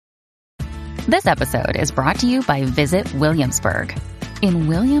This episode is brought to you by Visit Williamsburg. In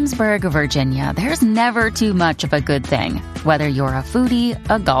Williamsburg, Virginia, there's never too much of a good thing. Whether you're a foodie,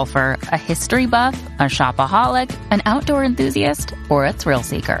 a golfer, a history buff, a shopaholic, an outdoor enthusiast, or a thrill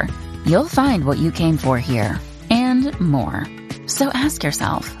seeker, you'll find what you came for here and more. So ask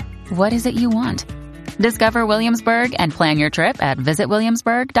yourself, what is it you want? Discover Williamsburg and plan your trip at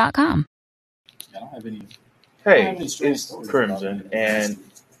visitwilliamsburg.com. I don't have any. Hey, it's Crimson, and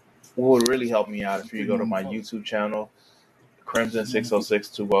what would really help me out if you go to my YouTube channel, Crimson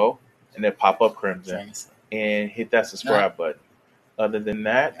 60620, and then pop up Crimson and hit that subscribe button. Other than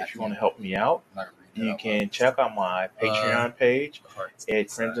that, if you want to help me out, you can check out my Patreon page at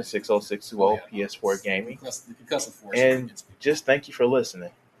Crimson 60620 PS4 Gaming. And just thank you for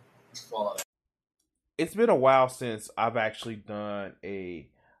listening. It's been a while since I've actually done a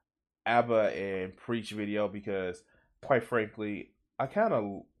ABBA and Preach video because, quite frankly, I kind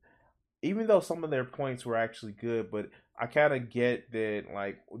of, even though some of their points were actually good, but I kind of get that,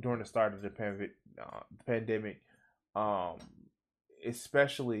 like, during the start of the pandemic,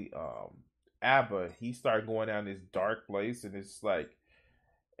 especially ABBA, he started going down this dark place, and it's like,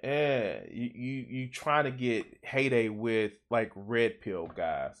 you trying to get heyday with, like, red pill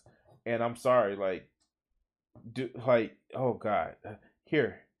guys, and I'm sorry, oh God,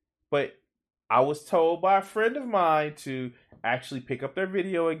 here, but I was told by a friend of mine to actually pick up their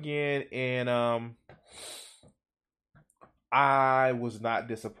video again, and I was not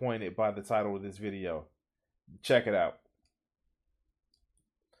disappointed by the title of this video. Check it out.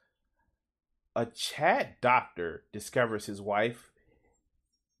 A Chad doctor discovers his wife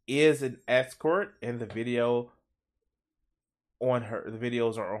is an escort, and the videos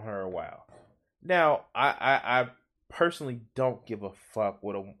are on her a while. Now, I personally don't give a fuck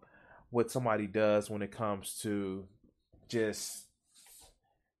what somebody does when it comes to just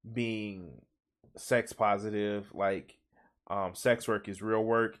being sex positive. Like, sex work is real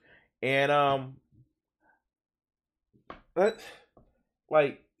work, and but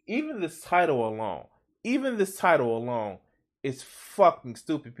like even this title alone is fucking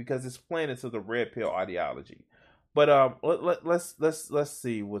stupid because it's playing into the red pill ideology. But let's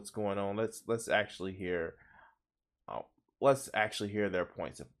see what's going on. Let's actually hear their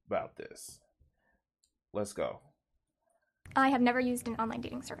points about this. Let's go. I have never used an online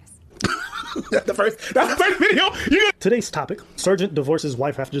dating service. That's the first video. Today's topic: Surgeon divorces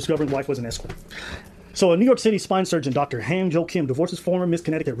wife after discovering wife was an escort. So a New York City spine surgeon, Dr. Han Jo Kim, divorces former Miss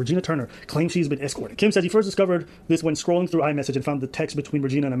Connecticut Regina Turner, claims she's been escorted. Kim says he first discovered this when scrolling through iMessage and found the text between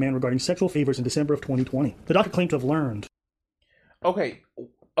Regina and a man regarding sexual favors in December of 2020. The doctor claimed to have learned. Okay.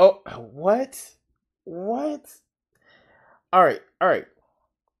 Oh, what? All right.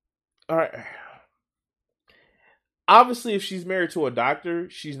 Obviously, if she's married to a doctor,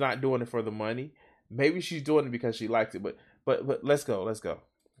 she's not doing it for the money. Maybe she's doing it because she likes it, but let's go.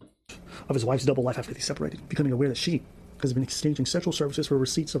 Of his wife's double life after they separated, becoming aware that she has been exchanging sexual services for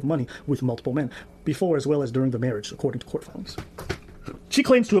receipts of money with multiple men, before as well as during the marriage, according to court filings. She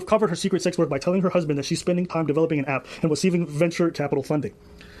claims to have covered her secret sex work by telling her husband that she's spending time developing an app and receiving venture capital funding.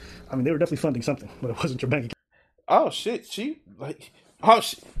 I mean, they were definitely funding something, but it wasn't your bank account. Oh shit, she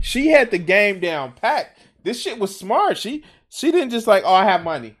had the game down pat. This shit was smart. She didn't just like, oh, I have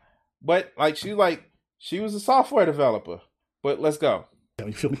money, but she was a software developer. But let's go.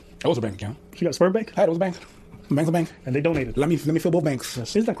 You feel me? That was a bank account. She got a sperm bank? I had it was a bank. Bank's a bank. And they donated. Let me fill both banks.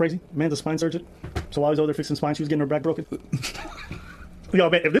 Yes. Isn't that crazy? Man's a spine surgeon. So while he's over there fixing spine, she was getting her back broken. Yo,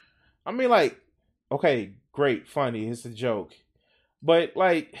 man, if this... I mean, okay, great, funny. It's a joke. But,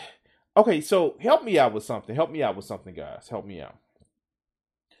 okay, so help me out with something. Guys. Help me out.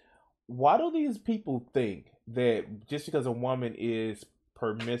 Why do these people think that just because a woman is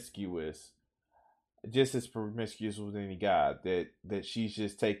promiscuous, just as promiscuous with any guy, that she's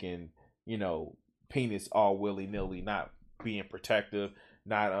just taking, penis all willy-nilly, not being protective,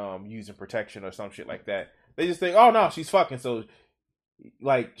 not using protection or some shit like that? They just think, oh no, she's fucking, so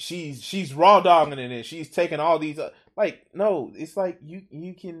she's raw dogging it and she's taking all these no, it's like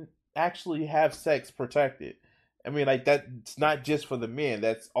you can actually have sex protected. I mean, that's not just for the men,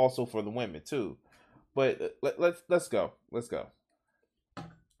 that's also for the women too. But let's go.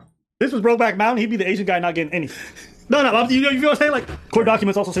 This was Brokeback Mountain, he'd be the Asian guy not getting anything. No, you know what I'm saying? Court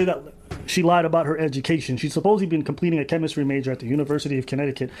documents also say that she lied about her education. She'd supposedly been completing a chemistry major at the University of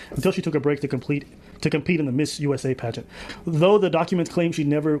Connecticut until she took a break to compete in the Miss USA pageant. Though the documents claim she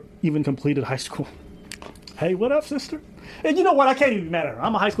never even completed high school. Hey, what up, sister? And you know what? I can't even be mad at her.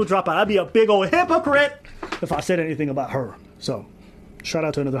 I'm a high school dropout. I'd be a big old hypocrite if I said anything about her. So, shout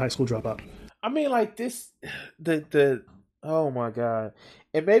out to another high school dropout. I mean, oh my God.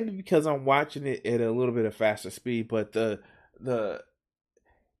 and maybe because I'm watching it at a little bit of faster speed, but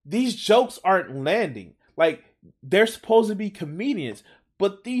these jokes aren't landing. Like, they're supposed to be comedians,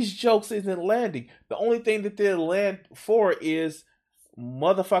 but these jokes isn't landing. The only thing that they'll land for is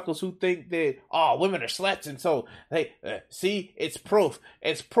motherfuckers who think that, oh, women are sluts, and so they see, it's proof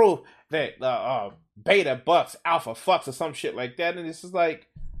that beta bucks alpha fucks or some shit like that. And it's just like,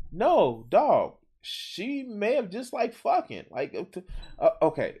 no, dog, she may have just like fucking like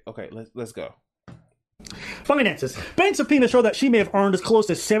okay, let's go. Finances. Bank subpoenas show that she may have earned as close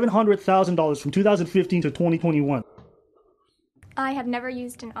to $700,000 from 2015 to 2021. I have never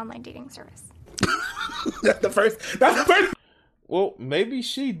used an online dating service. That's the first. Well, maybe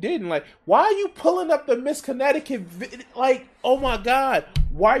she didn't. Like, why are you pulling up the Miss Connecticut? Like, oh my God,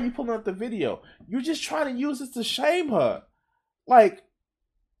 why are you pulling up the video? You're just trying to use this to shame her. Like,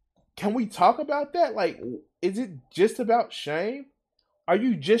 can we talk about that? Like, is it just about shame? Are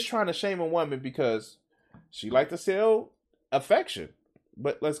you just trying to shame a woman because she like to sell affection?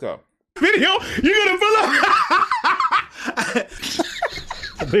 But let's go. Video, you're gonna pull up.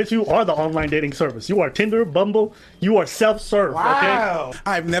 Bitch, you are the online dating service. You are Tinder, Bumble. You are self-serve. Wow. Okay?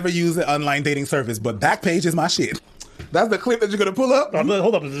 I've never used an online dating service, but Backpage is my shit. That's the clip that you're gonna pull up.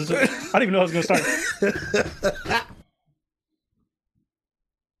 Hold up. I didn't even know I was gonna start.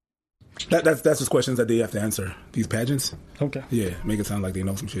 That's just questions that they have to answer. These pageants. Okay. Yeah, make it sound like they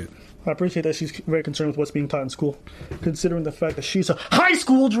know some shit. I appreciate that she's very concerned with what's being taught in school, considering the fact that she's a high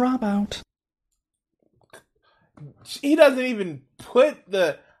school dropout. He doesn't even put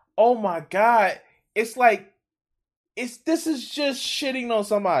the, oh my God. It's like, this is just shitting on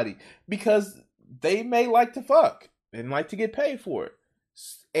somebody because they may like to fuck and like to get paid for it.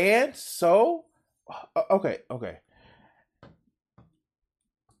 And so, okay.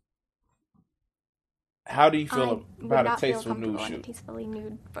 How do you feel about a tasteful nude shoot? A tastefully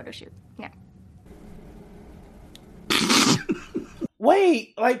nude photo shoot. No.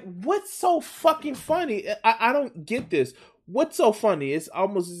 Wait, like, what's so fucking funny? I don't get this. What's so funny? It's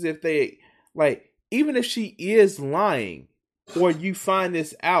almost as if they, like, even if she is lying or you find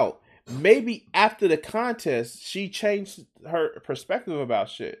this out, maybe after the contest, she changed her perspective about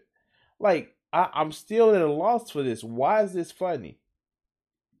shit. Like, I'm still at a loss for this. Why is this funny?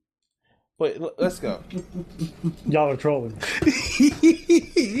 But let's go. Y'all are trolling.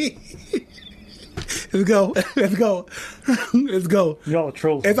 Let's go. Y'all are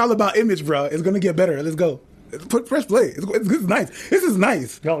trolling. It's all about image, bro. It's gonna get better. Let's go. Press play. This is nice. This is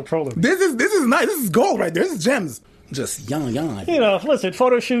nice. Y'all are trolling. This is nice. This is gold right there. This is gems. Just yawn. You know, listen,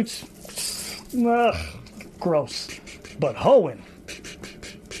 photo shoots, gross. But hoeing.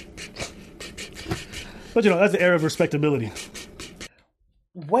 But you know, that's the era of respectability.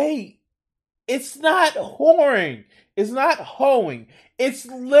 Wait. It's not whoring. It's not hoeing. It's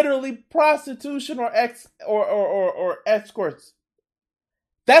literally prostitution or escorts.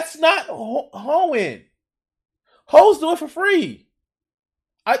 That's not hoeing. Hoes do it for free.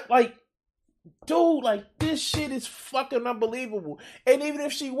 Dude, this shit is fucking unbelievable. And even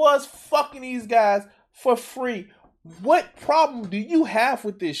if she was fucking these guys for free, what problem do you have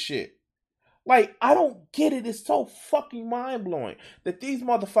with this shit? Like, I don't get it. It's so fucking mind-blowing that these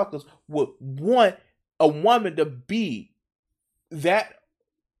motherfuckers would want a woman to be that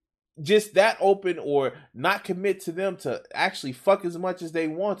open or not commit to them to actually fuck as much as they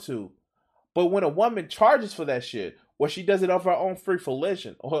want to. But when a woman charges for that shit, or she does it of her own free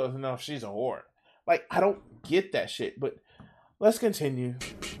volition, or no, she's a whore. Like, I don't get that shit. But let's continue.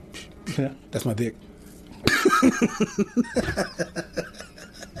 Yeah, that's my dick.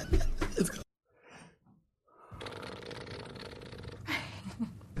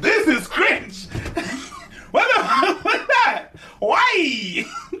 This is cringe. What that? Why?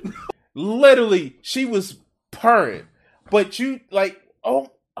 Literally, she was purring, but you like,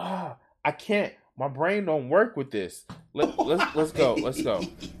 I can't. My brain don't work with this. Let's go. Let's go.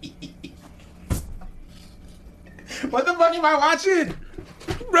 What the fuck am I watching?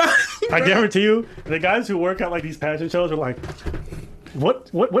 Bro. I guarantee you, the guys who work at like these pageant shows are like,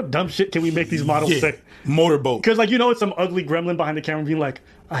 what dumb shit can we make these models say? Motorboat. Because it's some ugly gremlin behind the camera being like,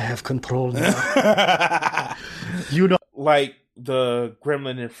 I have control now. Like the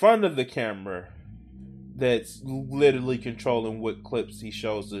gremlin in front of the camera that's literally controlling what clips he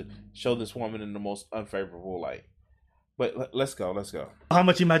shows to show this woman in the most unfavorable light. But let's go. How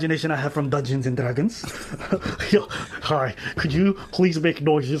much imagination I have from Dungeons and Dragons. Hi, could you please make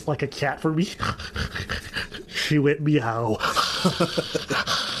noises like a cat for me? She went meow.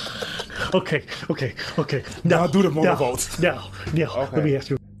 Okay. Now do the motorboat. Now. Okay. Let me ask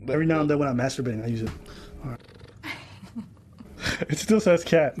you. Every now and then when I'm masturbating, I use it. All right. It still says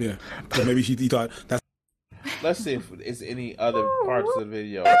cat. Yeah. So maybe he thought that's Let's see if there's any other parts of the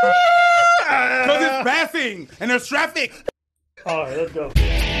video. because it's passing and there's traffic. All right, let's go.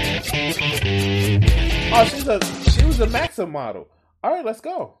 Oh, she was a Maxim model. All right, let's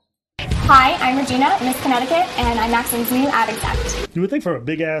go. Hi, I'm Regina, Miss Connecticut, and I'm Maxim's new ad exec. You would think for a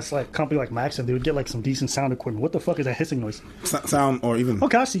big ass like company like Maxim, they would get like some decent sound equipment. What the fuck is that hissing noise? Sound or even.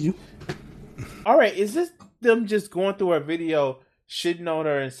 Okay, I see you. All right, is this them just going through her video, shitting on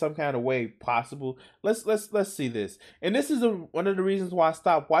her in some kind of way possible? Let's see this. And this is one of the reasons why I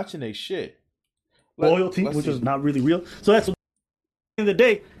stopped watching they shit. Loyalty, which is not really real. So that's at the end of the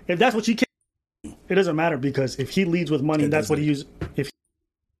day. If that's what she can, it doesn't matter because if he leads with money, that's what he uses. If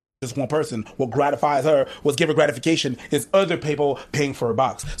Just one person, what gratifies her, what's give her gratification, is other people paying for her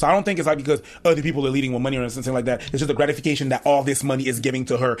box. So I don't think it's like because other people are leading with money or something like that. It's just the gratification that all this money is giving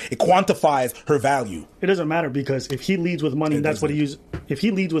to her. It quantifies her value. it doesn't matter because if he leads with money, that's what he uses. If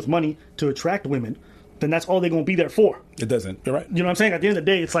he leads with money to attract women, then that's all they're going to be there for. It doesn't. You're right. You know what I'm saying? At the end of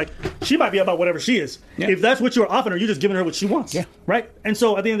the day, it's like she might be about whatever she is. Yeah. If that's what you're offering her, you're just giving her what she wants. Yeah. Right? And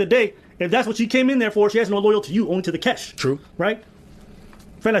so at the end of the day, if that's what she came in there for, she has no loyalty to you, only to the cash. True. Right?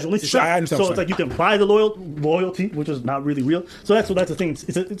 Financial Sure, I understand so what it's you're like you can buy the loyalty, which is not really real. So that's the thing.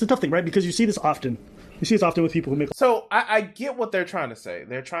 It's a tough thing, right? Because you see this often. You see this often with people who make. So I get what they're trying to say.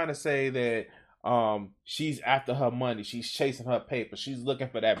 They're trying to say that she's after her money, she's chasing her paper, she's looking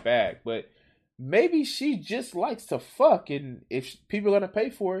for that bag. But maybe she just likes to fuck, and if people are gonna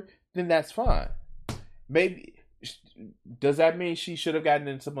pay for it, then that's fine. Maybe does that mean she should have gotten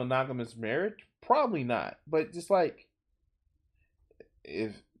into monogamous marriage? Probably not. But just like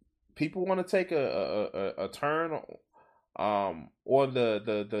if people want to take a turn on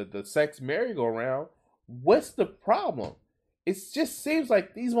the sex merry-go-round, what's the problem? It just seems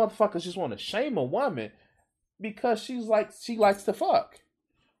like these motherfuckers just want to shame a woman because she likes to fuck.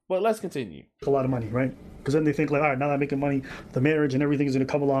 But let's continue. A lot of money, right? Because then they think like, all right, now that I'm making money, the marriage and everything is going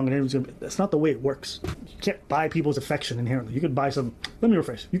to come along, and that's not the way it works. You can't buy people's affection inherently. You could buy some. Let me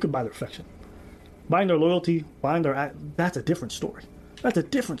rephrase. You could buy their affection, buying their loyalty, buying their. That's a different story. That's a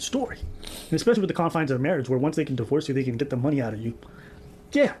different story, and especially with the confines of marriage, where once they can divorce you, they can get the money out of you.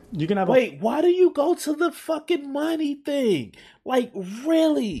 Yeah, you can have. Wait, why do you go to the fucking money thing? Like,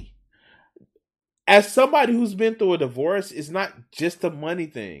 really? As somebody who's been through a divorce, it's not just a money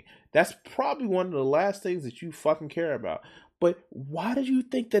thing. That's probably one of the last things that you fucking care about. But why do you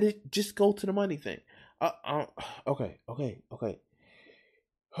think that it just go to the money thing? Okay.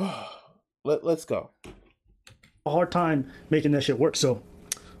 Let's go. a hard time making that shit work. So,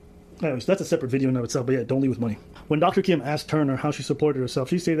 anyways, that's a separate video in of itself. But yeah, don't leave with money. When Dr. Kim asked Turner how she supported herself,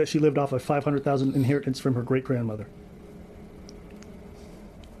 she said that she lived off a $500,000 inheritance from her great grandmother.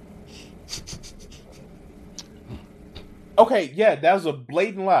 Okay, yeah, that was a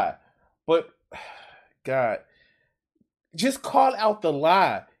blatant lie. But, God, just call out the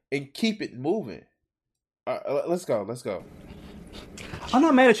lie and keep it moving. Let's go. I'm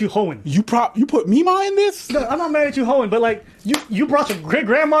not mad at you hoeing. You put Mima in this? No, I'm not mad at you hoeing, but like you brought your great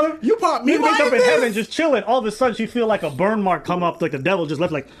grandmother. You brought Mima wake up in in this? heaven just chilling. All of a sudden, she feel like a burn mark come up, like the devil just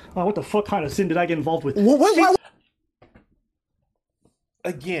left. Like, oh, what the fuck kind of sin did I get involved with? What?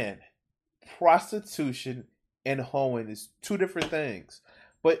 Again, prostitution and hoeing is two different things.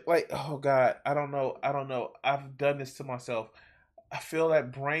 But like, oh God, I don't know. I've done this to myself. I feel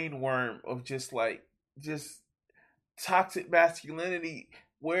that brain worm of just toxic masculinity,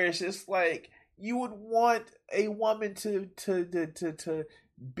 where it's just like you would want a woman to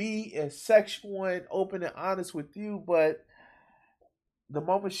be as sexual and open and honest with you, but the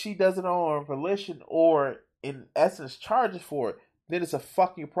moment she does it on her volition or in essence charges for it, then it's a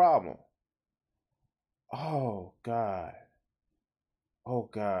fucking problem. Oh God.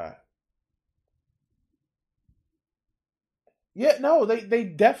 Yeah, no, they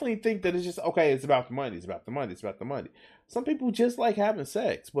definitely think that it's just, okay, it's about the money. Some people just like having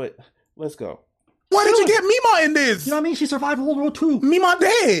sex, but let's go. Why did you get Mima in this? You know what I mean? She survived World War II. Mima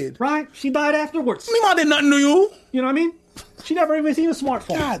dead. Right? She died afterwards. Mima did nothing to you. You know what I mean? She never even seen a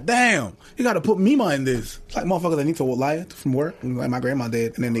smartphone. God damn. You gotta put Mima in this. It's like motherfuckers that need to lie from work. Like my grandma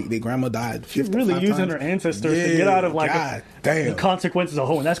did, and then their grandma died. She's really using her ancestors to get out of like the consequences of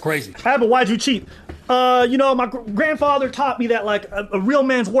hoeing. That's crazy. But why'd you cheat? My grandfather taught me that like a real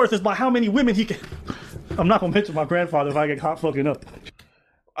man's worth is by how many women he can. I'm not gonna mention my grandfather if I get caught fucking up.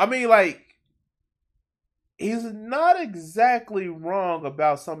 I mean, like, he's not exactly wrong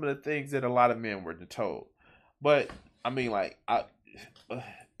about some of the things that a lot of men were told, but I mean, like, God,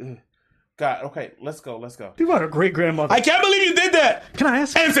 God, okay, let's go. Think about her great grandmother. I can't believe you did that. Can I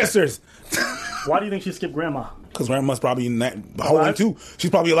ask? Ancestors. Why do you think she skipped grandma? Because grandma's probably hoeing too. She's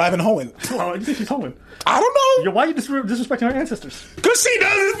probably alive and hoeing. Why do you think she's hoeing? I don't know. Why are you disrespecting her ancestors? Because she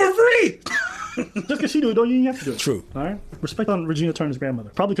does it for free. Just because she do it, don't you have to do it. True. All right? Respect on Regina Turner's grandmother.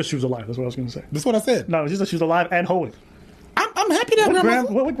 Probably because she was alive. That's what I was going to say. That's what I said. No, it's just that she was alive and hoeing. I'm happy that grandma.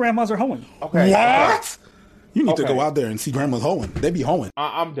 What grandmas are hoeing? Okay. What? You need to Okay. go out there and see grandma's hoeing. They be hoeing.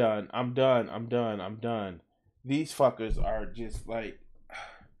 I'm done. These fuckers are just like.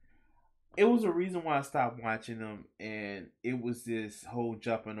 It was a reason why I stopped watching them, and it was this whole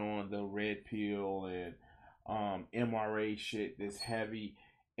jumping on the red pill and MRA shit that's heavy,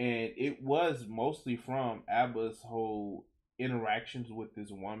 and it was mostly from ABBA's whole interactions with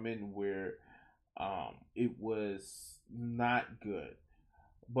this woman where it was not good.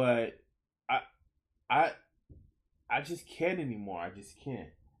 But I just can't anymore. I just can't.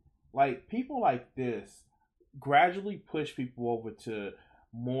 Like, people like this gradually push people over to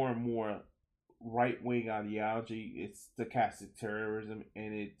more and more right-wing ideology. It's stochastic terrorism,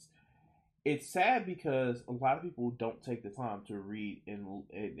 and it's sad because a lot of people don't take the time to read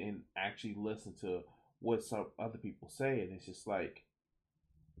and actually listen to what some other people say, and it's just like,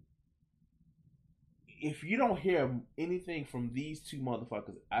 if you don't hear anything from these two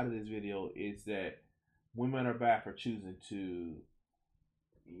motherfuckers out of this video, is that women are bad for choosing to,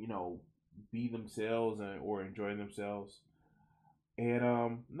 be themselves or enjoy themselves.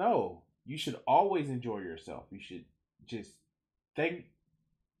 And no, you should always enjoy yourself. You should just think.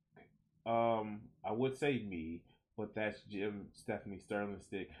 I would say me, but that's Stephanie Sterling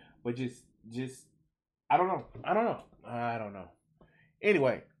stick. But just I don't know.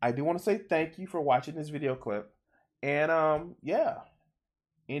 Anyway, I do want to say thank you for watching this video clip, and yeah,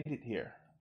 end it here.